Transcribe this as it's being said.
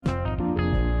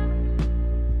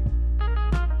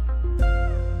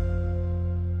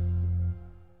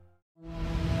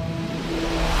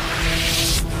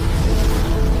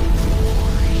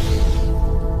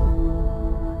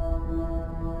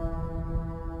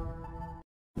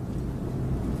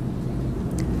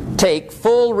Take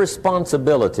full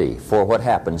responsibility for what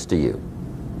happens to you.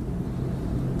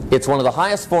 It's one of the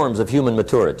highest forms of human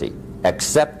maturity,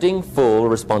 accepting full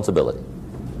responsibility.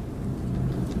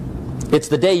 It's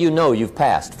the day you know you've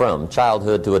passed from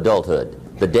childhood to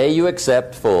adulthood, the day you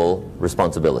accept full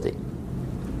responsibility.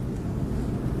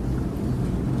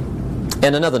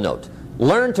 And another note,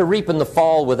 learn to reap in the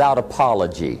fall without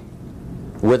apology.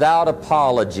 Without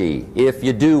apology if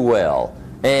you do well,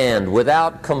 and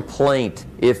without complaint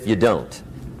if you don't.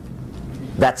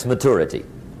 That's maturity.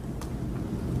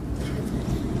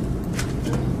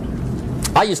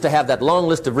 I used to have that long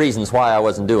list of reasons why I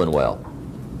wasn't doing well.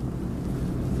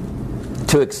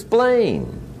 To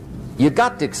explain. You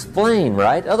got to explain,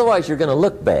 right? Otherwise you're going to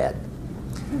look bad.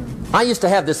 I used to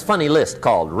have this funny list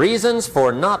called Reasons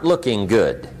for Not Looking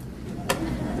Good.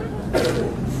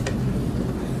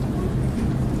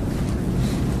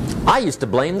 I used to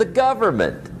blame the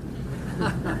government.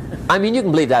 I mean, you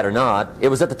can believe that or not. It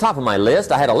was at the top of my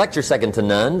list. I had a lecture second to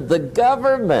none. The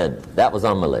government. That was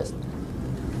on my list.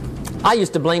 I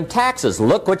used to blame taxes.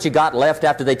 Look what you got left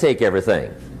after they take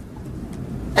everything.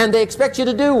 And they expect you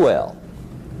to do well.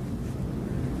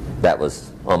 That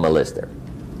was on my list there.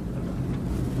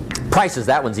 Prices,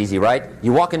 that one's easy, right?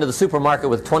 You walk into the supermarket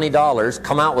with $20,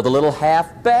 come out with a little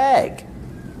half bag.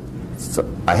 So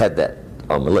I had that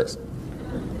on my list.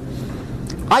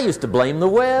 I used to blame the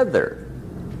weather.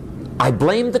 I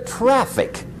blamed the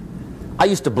traffic. I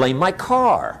used to blame my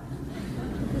car.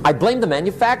 I blamed the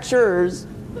manufacturers.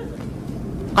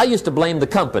 I used to blame the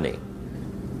company.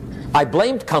 I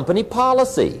blamed company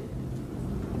policy.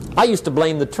 I used to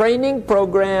blame the training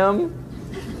program.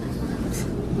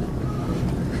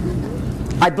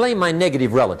 I blame my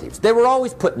negative relatives. They were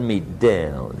always putting me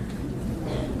down.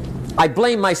 I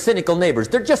blame my cynical neighbors.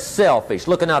 They're just selfish,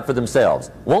 looking out for themselves.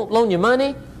 Won't loan you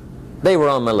money? They were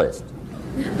on my list.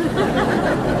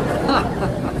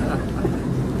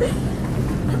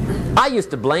 I used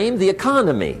to blame the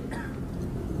economy.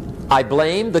 I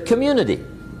blamed the community.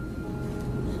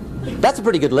 That's a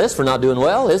pretty good list for not doing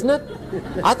well, isn't it?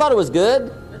 I thought it was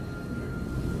good.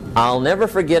 I'll never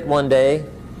forget one day,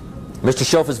 Mr.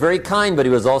 Schoaf was very kind, but he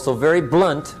was also very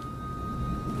blunt.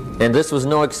 And this was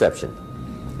no exception.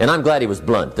 And I'm glad he was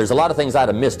blunt. There's a lot of things I'd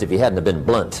have missed if he hadn't have been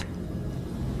blunt.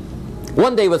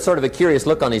 One day, with sort of a curious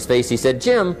look on his face, he said,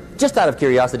 "Jim, just out of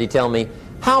curiosity, tell me,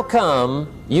 how come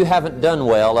you haven't done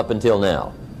well up until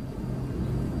now?"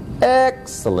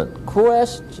 Excellent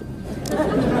question.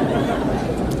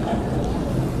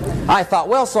 I thought,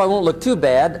 well, so I won't look too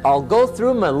bad, I'll go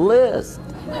through my list.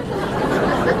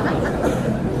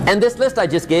 And this list I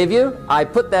just gave you, I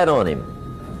put that on him.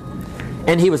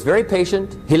 And he was very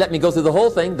patient. He let me go through the whole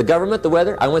thing, the government, the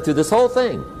weather. I went through this whole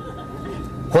thing.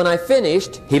 When I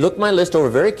finished, he looked my list over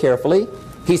very carefully.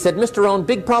 He said, "Mr. Rohn,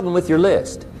 big problem with your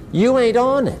list. You ain't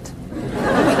on it."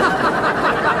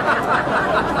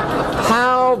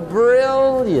 How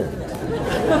brilliant.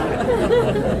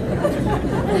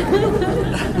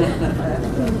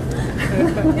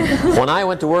 When I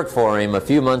went to work for him a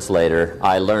few months later,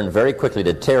 I learned very quickly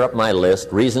to tear up my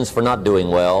list, reasons for not doing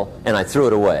well, and I threw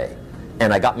it away.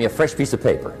 And I got me a fresh piece of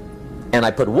paper. And I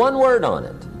put one word on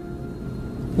it.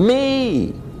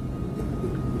 Me.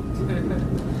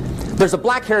 There's a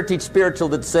Black Heritage spiritual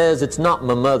that says, "It's not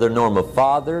my mother nor my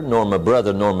father, nor my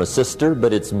brother nor my sister,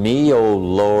 but it's me, O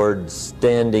Lord,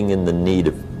 standing in the need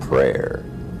of prayer."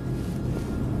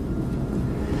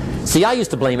 See, I used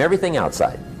to blame everything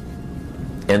outside.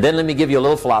 And then let me give you a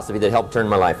little philosophy that helped turn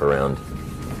my life around.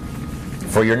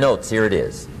 For your notes, here it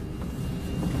is.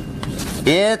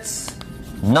 It's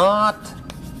not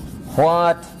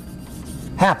what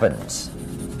happens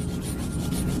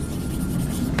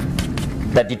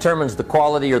that determines the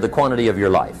quality or the quantity of your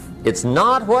life. It's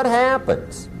not what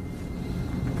happens.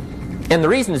 And the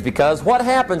reason is because what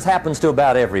happens happens to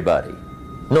about everybody.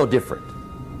 No different.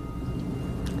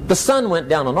 The sun went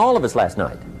down on all of us last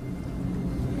night.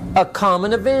 A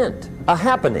common event, a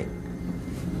happening.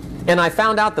 And I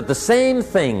found out that the same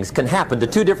things can happen to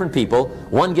two different people.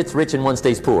 One gets rich and one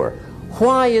stays poor.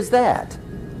 Why is that?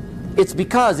 It's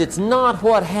because it's not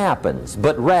what happens,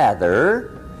 but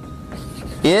rather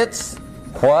it's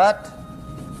what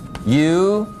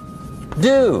you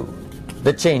do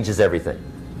that changes everything.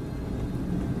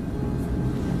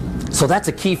 So that's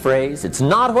a key phrase. It's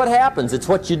not what happens, it's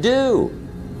what you do.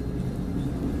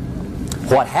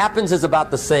 What happens is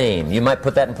about the same. You might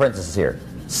put that in parentheses here.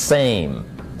 Same.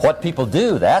 What people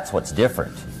do, that's what's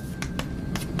different.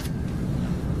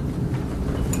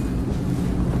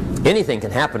 Anything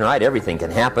can happen, right? Everything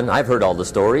can happen. I've heard all the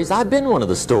stories. I've been one of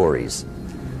the stories.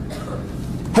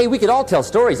 Hey, we could all tell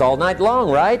stories all night long,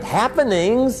 right?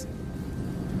 Happenings.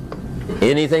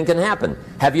 Anything can happen.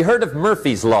 Have you heard of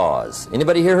Murphy's Laws?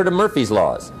 Anybody here heard of Murphy's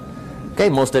Laws? Okay,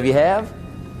 most of you have.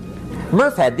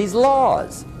 Murph had these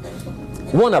laws.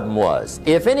 One of them was,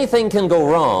 if anything can go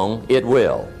wrong, it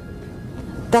will.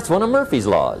 That's one of Murphy's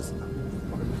Laws.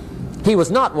 He was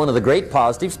not one of the great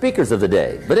positive speakers of the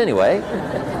day. But anyway,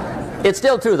 it's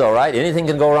still true though, right? Anything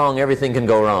can go wrong, everything can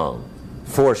go wrong.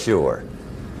 For sure.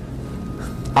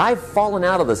 I've fallen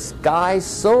out of the sky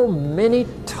so many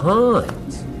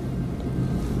times.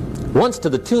 Once to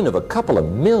the tune of a couple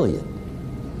of million.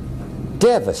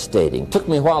 Devastating. Took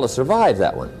me a while to survive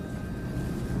that one.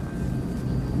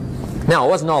 Now, it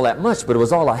wasn't all that much, but it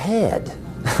was all I had.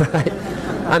 Right?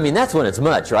 I mean, that's when it's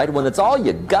much, right? When it's all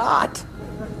you got.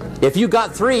 If you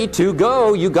got 3, 2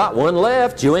 go, you got 1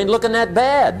 left, you ain't looking that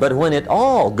bad. But when it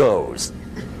all goes,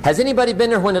 has anybody been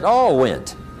there when it all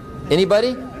went?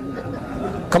 Anybody?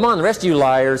 Come on, the rest of you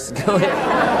liars. Go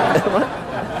ahead.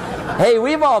 Hey,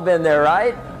 we've all been there,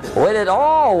 right? When it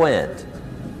all went.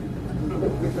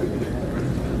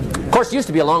 Of course, it used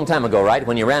to be a long time ago, right?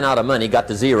 When you ran out of money, got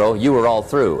to 0, you were all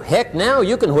through. Heck, now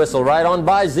you can whistle right on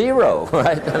by 0,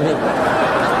 right? I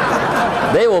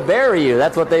mean, they will bury you.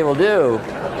 That's what they will do.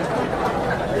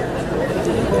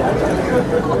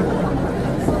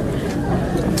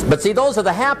 But see, those are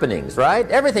the happenings, right?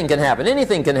 Everything can happen.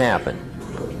 Anything can happen.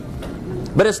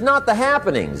 But it's not the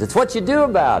happenings. It's what you do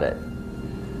about it.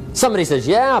 Somebody says,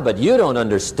 yeah, but you don't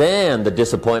understand the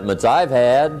disappointments I've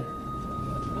had.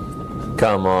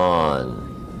 Come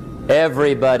on.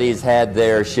 Everybody's had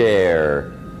their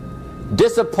share.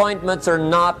 Disappointments are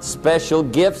not special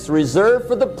gifts reserved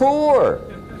for the poor.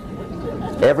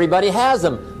 Everybody has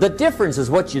them. The difference is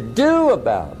what you do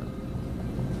about it.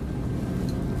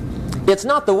 It's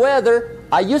not the weather.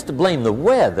 I used to blame the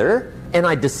weather, and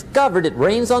I discovered it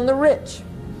rains on the rich.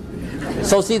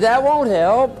 So see, that won't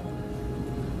help.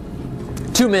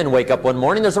 2 men wake up one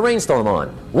morning, there's a rainstorm on.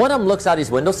 One of them looks out his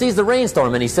window, sees the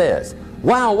rainstorm, and he says,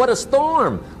 wow, what a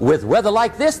storm. With weather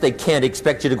like this, they can't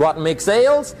expect you to go out and make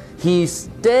sales. He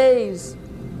stays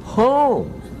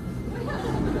home.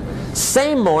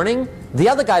 Same morning, the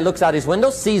other guy looks out his window,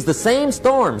 sees the same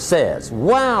storm, says,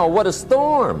 wow, what a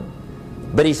storm.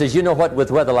 But he says, you know what, with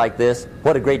weather like this,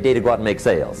 what a great day to go out and make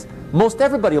sales. Most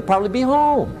everybody will probably be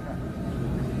home,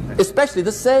 especially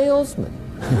the salesman.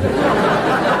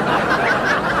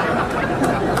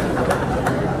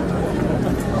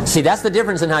 See, that's the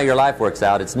difference in how your life works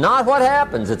out. It's not what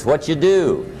happens, it's what you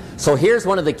do. So here's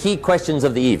one of the key questions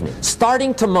of the evening.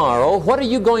 Starting tomorrow, what are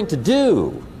you going to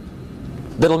do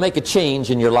that'll make a change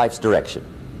in your life's direction?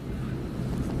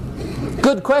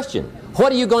 Good question.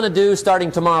 What are you going to do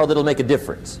starting tomorrow that'll make a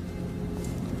difference?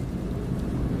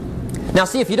 Now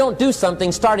see, if you don't do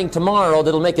something starting tomorrow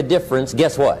that'll make a difference,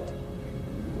 guess what?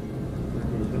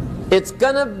 It's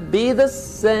going to be the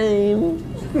same.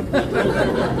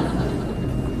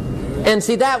 And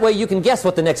see, that way you can guess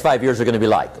what the next 5 years are going to be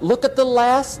like. Look at the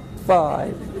last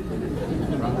 5.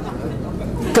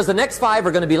 Because the next 5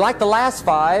 are going to be like the last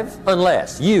 5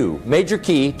 unless you, major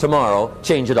key, tomorrow,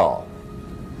 change it all.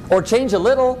 Or change a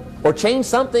little, or change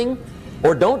something,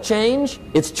 or don't change.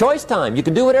 It's choice time. You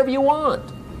can do whatever you want.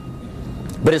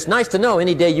 But it's nice to know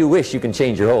any day you wish you can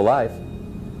change your whole life.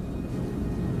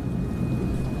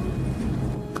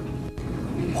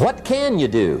 What can you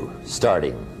do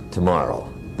starting tomorrow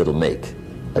that'll make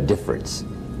a difference?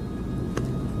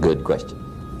 Good question.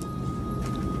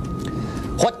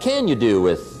 What can you do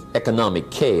with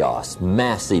economic chaos,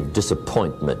 massive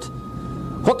disappointment?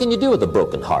 What can you do with a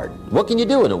broken heart? What can you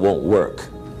do when it won't work?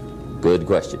 Good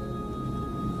question.